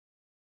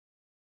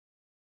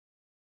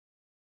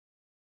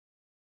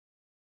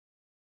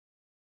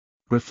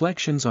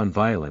Reflections on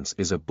Violence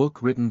is a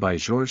book written by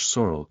Georges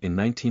Sorel in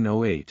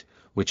 1908,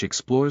 which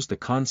explores the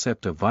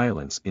concept of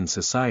violence in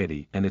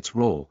society and its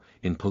role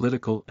in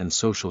political and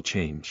social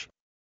change.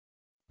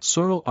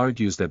 Sorel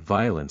argues that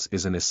violence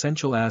is an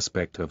essential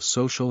aspect of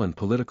social and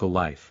political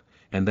life,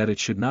 and that it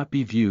should not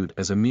be viewed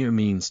as a mere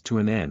means to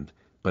an end,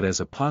 but as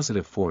a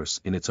positive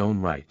force in its own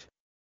right.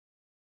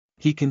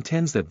 He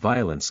contends that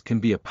violence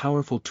can be a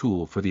powerful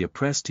tool for the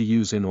oppressed to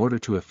use in order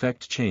to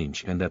effect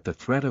change, and that the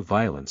threat of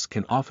violence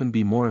can often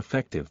be more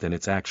effective than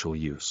its actual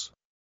use.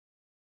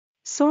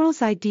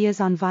 Sorel's ideas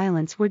on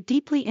violence were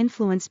deeply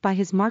influenced by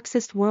his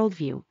Marxist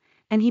worldview,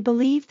 and he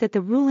believed that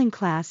the ruling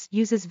class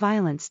uses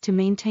violence to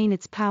maintain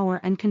its power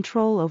and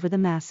control over the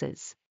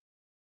masses.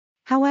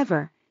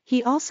 However,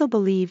 he also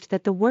believed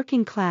that the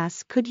working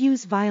class could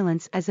use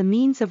violence as a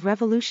means of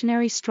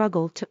revolutionary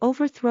struggle to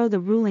overthrow the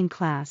ruling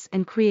class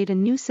and create a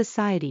new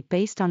society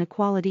based on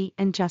equality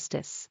and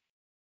justice.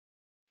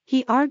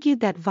 He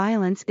argued that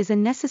violence is a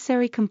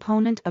necessary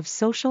component of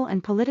social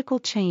and political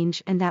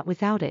change, and that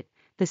without it,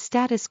 the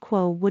status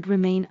quo would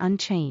remain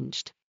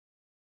unchanged.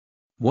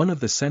 One of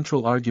the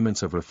central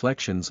arguments of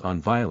Reflections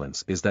on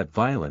Violence is that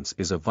violence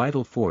is a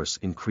vital force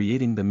in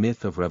creating the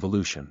myth of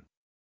revolution.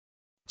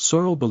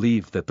 Sorel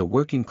believed that the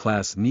working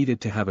class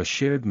needed to have a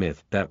shared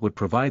myth that would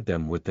provide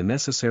them with the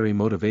necessary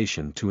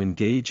motivation to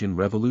engage in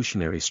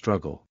revolutionary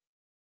struggle.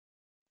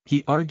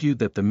 He argued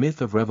that the myth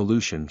of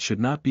revolution should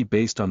not be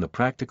based on the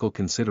practical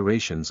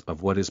considerations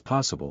of what is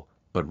possible,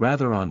 but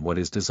rather on what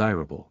is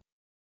desirable.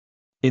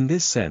 In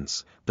this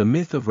sense, the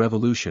myth of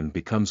revolution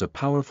becomes a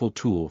powerful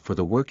tool for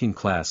the working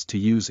class to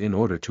use in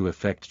order to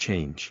effect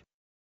change.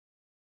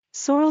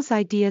 Sorel's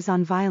ideas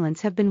on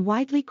violence have been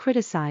widely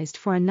criticized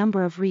for a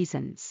number of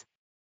reasons.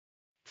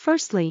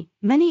 Firstly,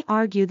 many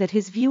argue that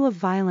his view of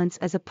violence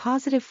as a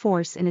positive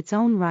force in its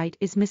own right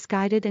is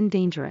misguided and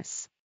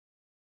dangerous.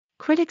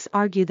 Critics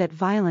argue that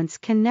violence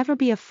can never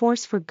be a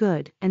force for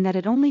good and that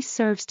it only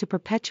serves to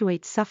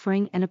perpetuate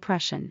suffering and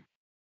oppression.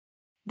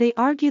 They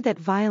argue that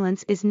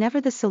violence is never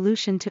the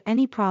solution to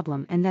any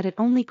problem and that it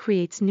only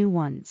creates new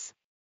ones.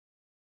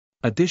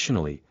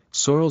 Additionally,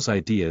 Sorel's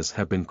ideas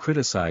have been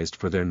criticized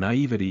for their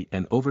naivety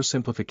and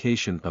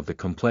oversimplification of the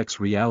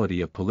complex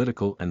reality of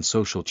political and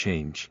social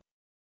change.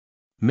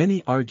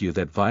 Many argue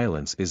that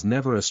violence is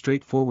never a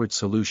straightforward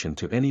solution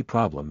to any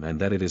problem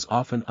and that it is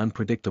often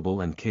unpredictable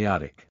and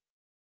chaotic.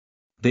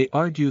 They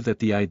argue that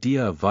the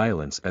idea of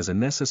violence as a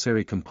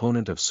necessary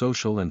component of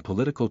social and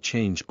political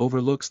change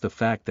overlooks the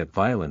fact that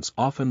violence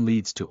often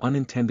leads to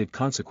unintended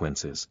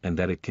consequences and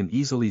that it can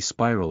easily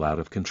spiral out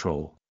of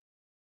control.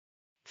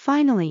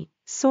 Finally,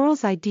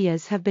 Sorel's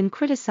ideas have been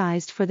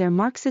criticized for their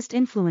Marxist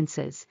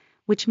influences,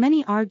 which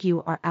many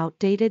argue are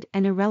outdated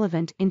and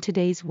irrelevant in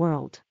today's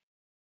world.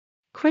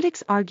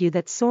 Critics argue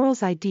that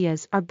Sorel's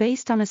ideas are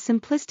based on a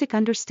simplistic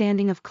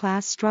understanding of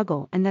class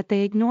struggle and that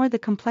they ignore the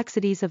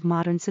complexities of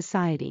modern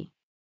society.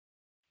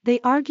 They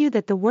argue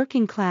that the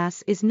working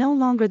class is no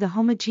longer the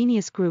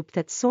homogeneous group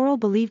that Sorel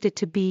believed it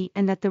to be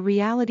and that the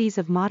realities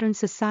of modern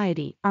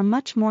society are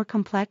much more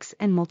complex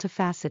and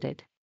multifaceted.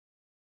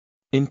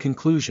 In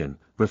conclusion,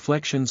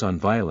 Reflections on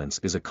Violence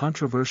is a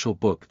controversial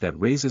book that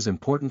raises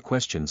important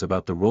questions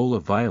about the role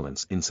of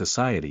violence in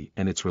society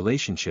and its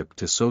relationship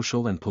to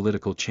social and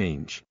political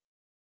change.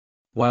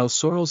 While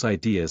Sorel's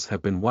ideas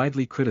have been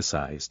widely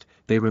criticized,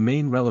 they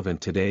remain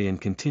relevant today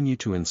and continue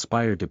to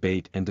inspire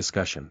debate and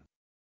discussion.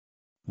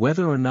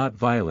 Whether or not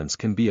violence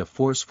can be a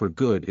force for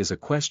good is a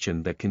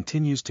question that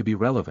continues to be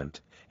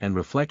relevant, and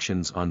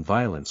Reflections on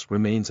Violence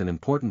remains an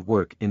important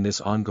work in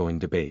this ongoing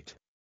debate.